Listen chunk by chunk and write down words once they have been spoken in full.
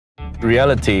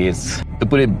Reality is, to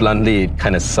put it bluntly, it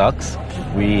kind of sucks.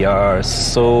 We are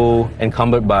so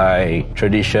encumbered by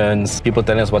traditions, people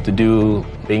telling us what to do,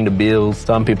 paying the bills.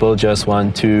 Some people just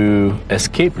want to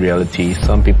escape reality.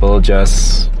 Some people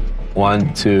just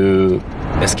want to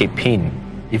escape pain.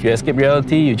 If you escape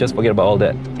reality, you just forget about all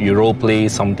that. You role play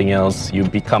something else, you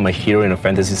become a hero in a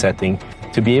fantasy setting.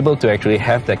 To be able to actually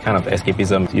have that kind of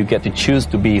escapism, you get to choose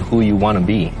to be who you want to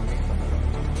be.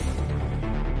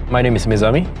 My name is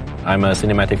Mezame. I'm a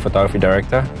cinematic photography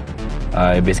director.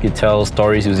 I basically tell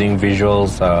stories using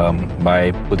visuals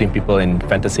by putting people in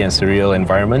fantasy and surreal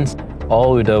environments,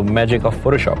 all with the magic of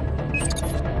Photoshop.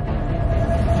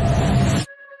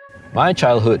 My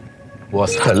childhood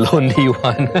was a lonely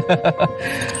one.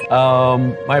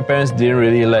 My parents didn't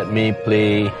really let me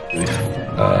play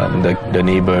with the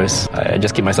neighbors. I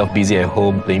just keep myself busy at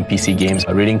home playing PC games,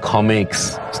 reading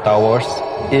comics, Star Wars.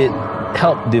 It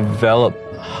helped develop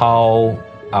how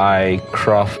I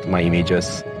craft my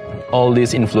images. All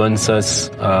these influences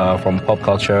from pop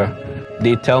culture,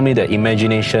 they tell me that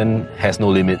imagination has no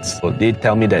limits. So they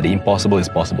tell me that the impossible is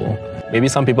possible. Maybe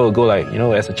some people will go like, you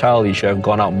know, as a child, you should have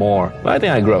gone out more. But I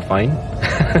think I grew up fine.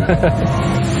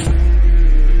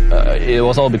 It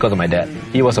was all because of my dad.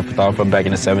 He was a photographer back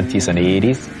in the 70s and the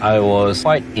 80s. I was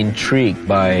quite intrigued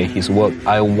by his work.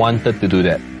 I wanted to do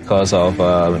that because of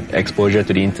exposure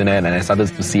to the internet, and I started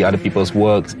to see other people's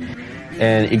works.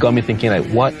 And it got me thinking, like,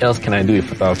 what else can I do with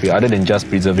photography other than just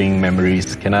preserving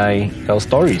memories? Can I tell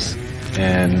stories?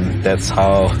 And that's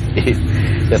how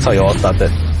it all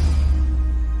started.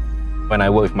 When I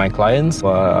work with my clients,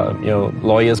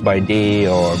 lawyers by day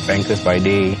or bankers by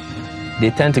day, they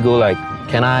tend to go like,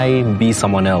 can I be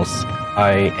someone else?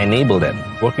 I enable them,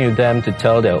 working with them to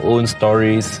tell their own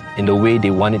stories in the way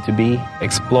they want it to be,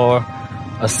 explore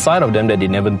a side of them that they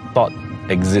never thought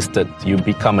existed. You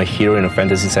become a hero in a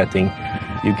fantasy setting.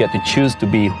 You get to choose to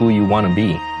be who you want to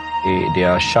be. They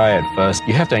are shy at first.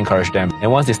 You have to encourage them.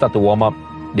 And once they start to warm up,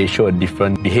 they show a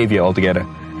different behavior altogether.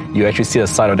 You actually see a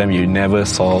side of them you never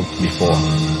saw before.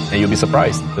 And you'll be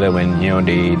surprised so that when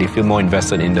they feel more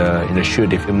invested in the shoot,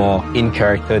 they feel more in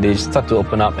character, they start to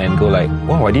open up and go like,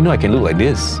 wow, I didn't know I can look like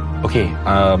this. Okay,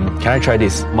 can I try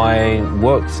this? My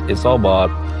works, it's all about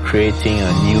creating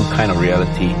a new kind of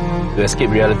reality. To escape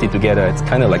reality together, it's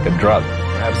kind of like a drug.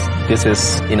 Perhaps this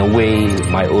is, in a way,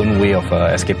 my own way of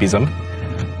escapism.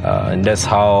 And that's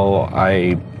how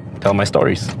I tell my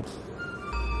stories.